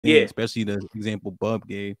Yeah. especially the example Bub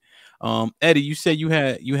gave. Eddie, you said you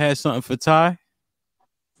had something for Ty.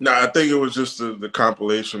 No, I think it was just the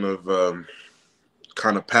compilation of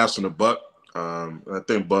kind of passing the buck. I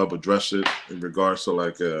think Bub addressed it in regards to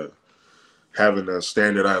like having a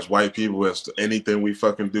standardized white people as to anything we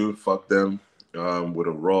fucking do. Fuck them with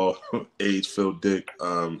a raw AIDS-filled dick.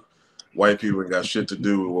 White people ain't got shit to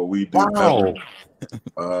do with what we do. Wow.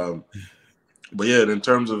 But yeah, in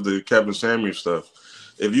terms of the Kevin Samuels stuff,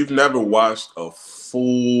 if you've never watched a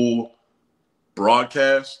full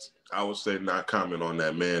broadcast, I would say not comment on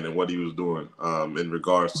that man and what he was doing in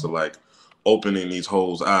regards to like opening these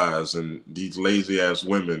hoes' eyes and these lazy ass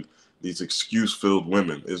women, these excuse-filled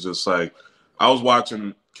women. It's just like I was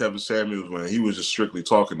watching Kevin Samuels when he was just strictly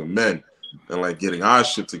talking to men and like getting our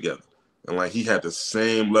shit together. And like he had the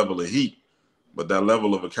same level of heat, but that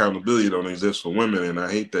level of accountability don't exist for women, and I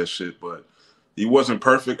hate that shit. But he wasn't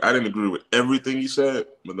perfect. I didn't agree with everything he said,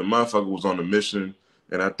 but the motherfucker was on a mission,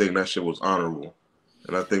 and I think that shit was honorable.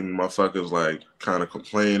 And I think motherfuckers like kind of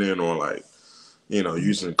complaining or like, you know,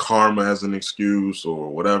 using karma as an excuse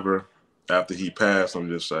or whatever after he passed. I'm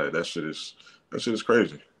just like, that shit is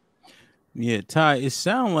crazy. Yeah, Ty, it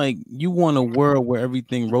sounds like you want a world where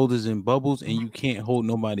everything roses and bubbles and you can't hold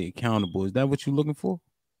nobody accountable. Is that what you're looking for?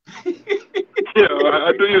 Yeah,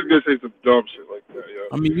 I knew you was gonna say some dumb shit like that. Yeah.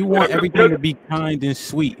 I mean, you want everything to be kind and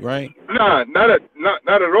sweet, right? Nah, not at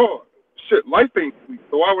all. Shit, life ain't sweet.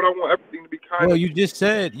 So why would I want everything to be kind? Well, you just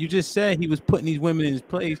said he was putting these women in his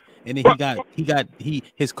place, and then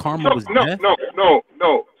his karma was death. No.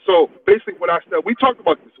 So basically, what I said, we talked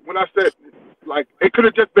about this. When I said, like, it could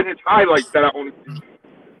have just been his highlights that I only see.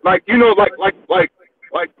 Like, you know, like.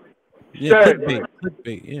 Yeah, said,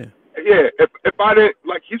 clickbait, yeah. Yeah, if I didn't,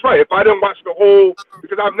 like, he's right. If I didn't watch the whole,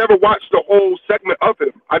 because I've never watched the whole segment of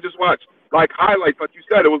him. I just watched, like, highlights. Like you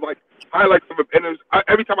said, it was, like, highlights of him. And it was,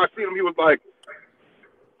 every time I seen him, he was, like,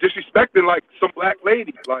 disrespecting, like, some black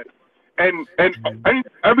lady. Like, and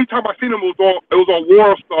every time I seen him, it was on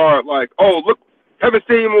World Star. Like, oh, look, Kevin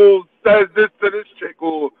Samuels says this to this chick.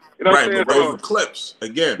 Or, you know what I'm saying? But those were clips,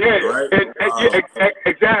 again, yeah, right?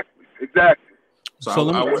 Exactly.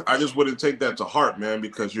 So I just wouldn't take that to heart, man,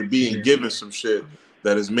 because you're being given some shit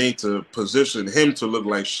that is made to position him to look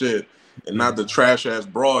like shit and not the trash ass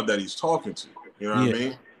broad that he's talking to. You know what I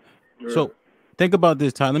mean? So think about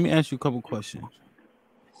this, Ty. Let me ask you a couple questions.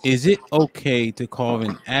 Is it okay to call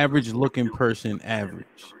an average looking person average?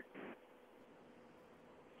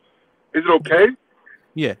 Is it okay?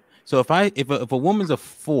 Yeah. So if a woman's a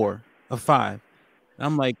 4, a 5,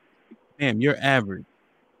 I'm like, damn, you're average.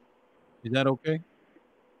 Is that okay?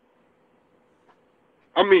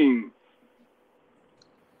 I mean,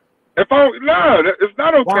 it's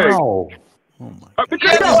not okay. Wow. Oh my God.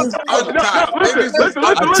 Because I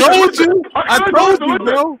told you,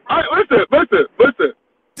 bro. Listen.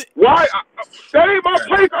 Why? That ain't my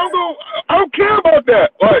place. I don't care about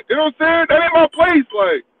that. Like, you know what I'm saying? That ain't my place.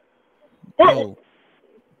 Like, what?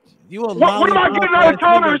 Yo, What am I getting out of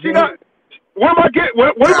telling her she not? What am I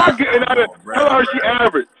getting out of telling her she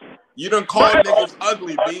average? You done called niggas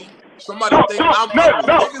ugly, B. Somebody think I'm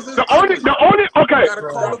ugly. The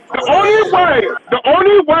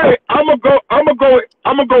only way I'm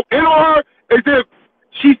gonna go in on her is if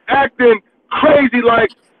she's acting crazy like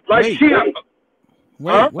she.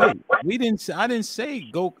 Wait. I didn't say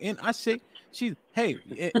go in. I say she's. Hey,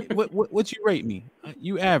 what you rate me?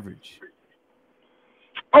 You average.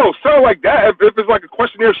 Oh, so like that. If it's like a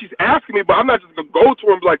questionnaire, she's asking me, but I'm not just gonna go to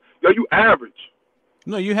her and be like, "Yo, you average."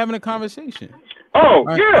 No, you're having a conversation. Oh,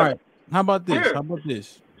 all right. How about this? Yeah. How about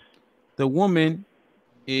this? The woman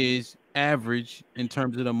is average in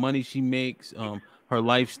terms of the money she makes, her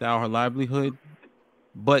lifestyle, her livelihood,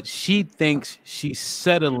 but she thinks she's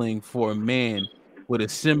settling for a man with a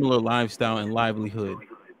similar lifestyle and livelihood.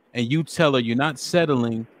 And you tell her you're not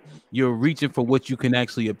settling, you're reaching for what you can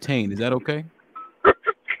actually obtain. Is that okay?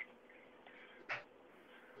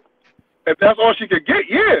 If that's all she could get,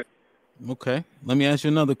 yeah. Okay. Let me ask you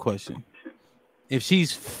another question. If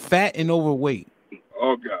she's fat and overweight,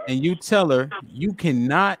 oh God, and you tell her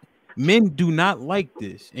men do not like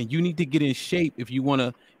this, and you need to get in shape if you want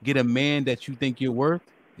to get a man that you think you're worth,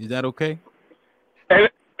 is that okay? And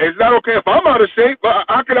is that okay if I'm out of shape?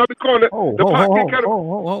 I could be calling it the pocket.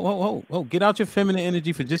 Oh, get out your feminine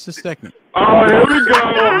energy for just a second. Oh, here we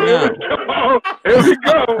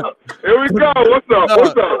go. What's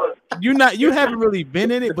up? You haven't really been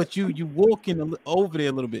in it, but you walking over there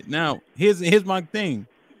a little bit. Now, here's my thing.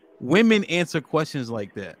 Women answer questions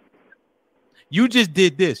like that. You just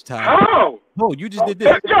did this, Ty. How? You just did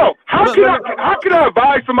this. Yo, how can I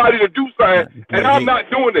advise somebody to do something and I'm not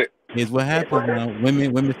doing it? Here's what happens now.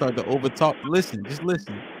 Women start to overtalk. Listen, just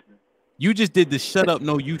listen. You just did the shut up,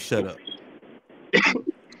 no, you shut up.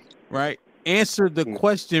 Right? Answer the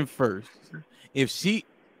question first. If she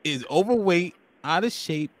is overweight, out of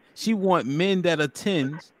shape, she want men that are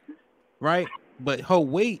 10s, right? But her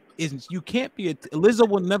weight isn't. You can't be Lizzo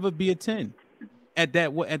will never be a 10 at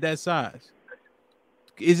that size.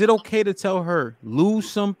 Is it okay to tell her lose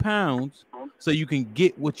some pounds so you can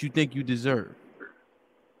get what you think you deserve?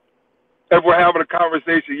 If we're having a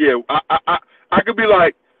conversation, yeah, I could be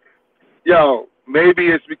like, yo, maybe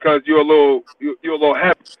it's because you're a little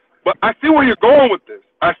heavy. But I see where you're going with this.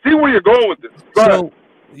 But So,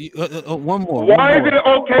 one more. Why is it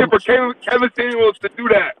okay for Kevin Samuels to do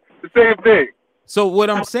that? The same thing. So what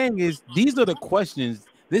I'm saying is, these are the questions.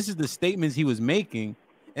 This is the statements he was making,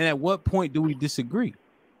 and at what point do we disagree?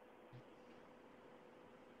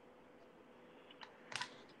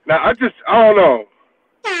 Now I don't know.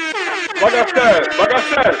 Like I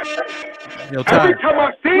said, Yo, every time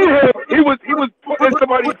I seen him, he was putting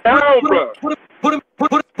somebody down, bro. Put him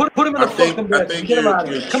in the fucking bed. I think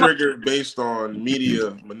you're triggered based on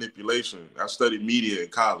media manipulation. I studied media in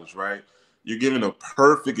college, right? You're giving a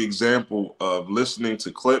perfect example of listening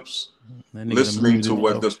to clips, listening to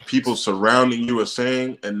what the people surrounding you are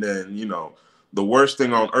saying, and then, you know, the worst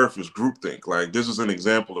thing on earth is groupthink. Like, this is an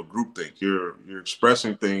example of groupthink. You're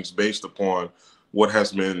expressing things based upon what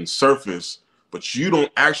has been surfaced, but you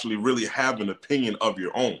don't actually really have an opinion of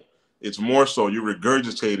your own. It's more so you're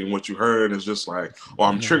regurgitating what you heard, and it's just like, oh,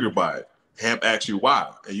 I'm triggered by it. Hamp asks you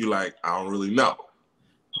why, and you like, I don't really know.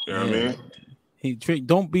 You know what I mean?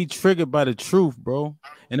 Don't be triggered by the truth, bro.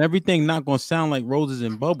 And everything not gonna sound like roses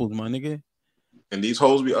and bubbles, my nigga. And these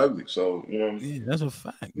hoes be ugly, so you know. Yeah, that's a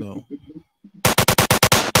fact, though.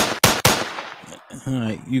 All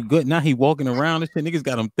right, you good? Now he walking around. This shit, niggas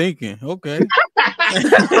got him thinking. Okay.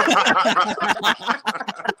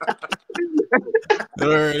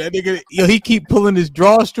 That nigga, yo, he keep pulling his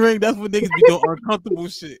drawstring. That's what niggas be doing uncomfortable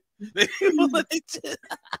shit. In the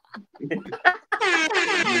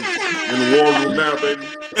war room now,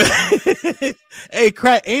 baby. Hey,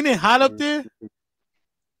 Crack, ain't it hot up there?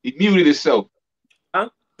 He muted himself. Huh?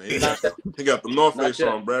 He got the North Face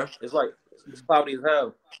on, bruh. It's like it's cloudy as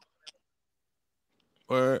hell.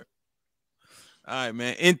 Or all right,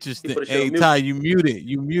 man. Interesting. Hey, Ty, you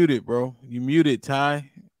muted, bro. You muted, Ty.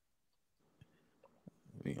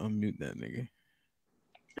 Let me unmute that nigga.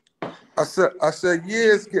 I said,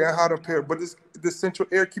 yeah, it's getting hot up here, but it's the central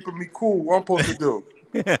air keeping me cool. What I'm supposed to do?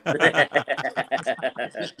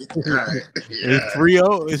 It's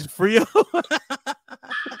Frio. It's Frio.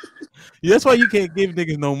 Yeah, that's why you can't give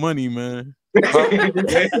niggas no money, man.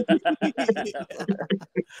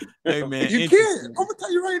 Hey, man, you can't. I'm gonna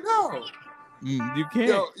tell you right now. You can't.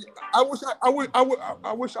 Yo, I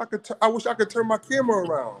wish I could turn my camera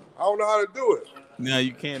around. I don't know how to do it. No,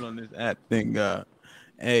 you can't on this app. Thank God.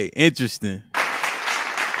 Hey, interesting.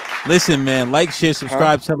 Listen, man, like, share,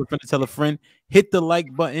 subscribe, tell a friend. Hit the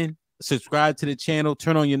like button, subscribe to the channel,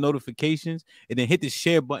 turn on your notifications, and then hit the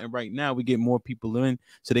share button right now. We get more people in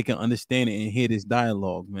so they can understand it and hear this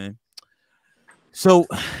dialogue, man. So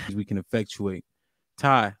we can effectuate.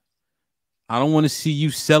 Ty, I don't want to see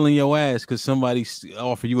you selling your ass because somebody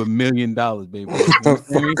offer you $1 million, baby. I'm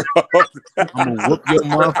gonna whoop your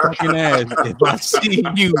motherfucking ass if I see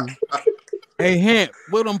you. Hey, Hamp,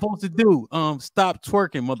 what I'm supposed to do? Stop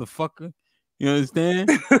twerking, motherfucker. You understand?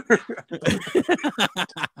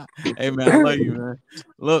 Hey, man, I love you, man.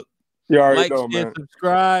 Look, you already like, know, share, man.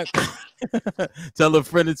 subscribe. Tell a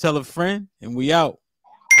friend to tell a friend, and we out.